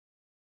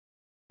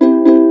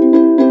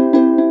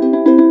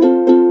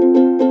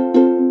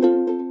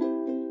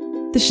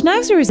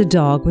Schnauzer is a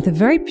dog with a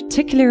very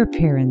particular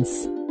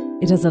appearance.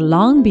 It has a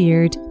long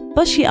beard,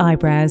 bushy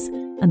eyebrows,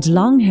 and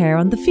long hair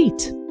on the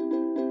feet.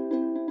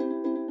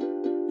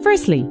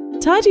 Firstly,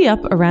 tidy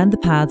up around the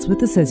pads with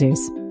the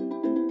scissors.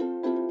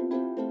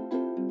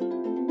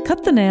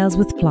 Cut the nails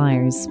with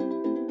pliers.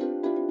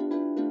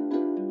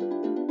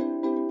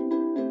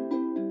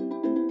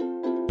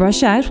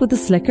 Brush out with a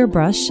slicker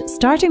brush,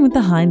 starting with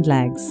the hind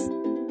legs.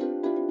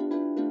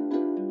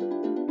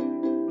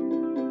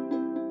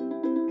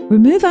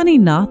 Remove any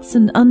knots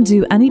and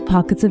undo any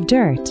pockets of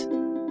dirt.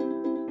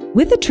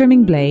 With a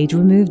trimming blade,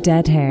 remove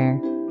dead hair.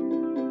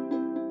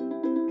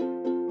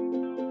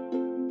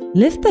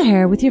 Lift the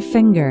hair with your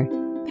finger,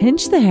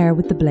 pinch the hair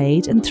with the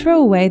blade and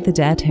throw away the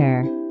dead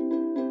hair.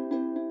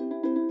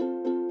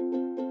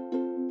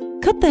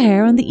 Cut the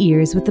hair on the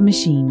ears with the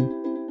machine.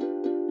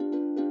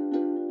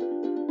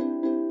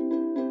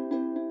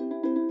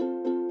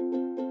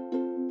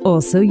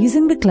 Also,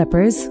 using the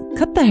clippers,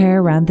 cut the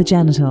hair around the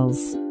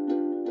genitals.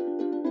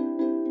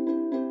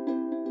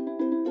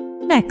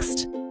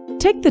 Next,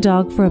 take the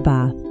dog for a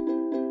bath.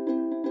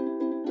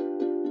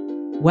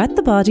 Wet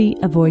the body,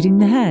 avoiding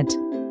the head.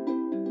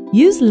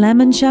 Use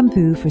lemon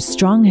shampoo for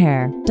strong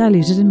hair,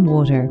 diluted in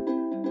water.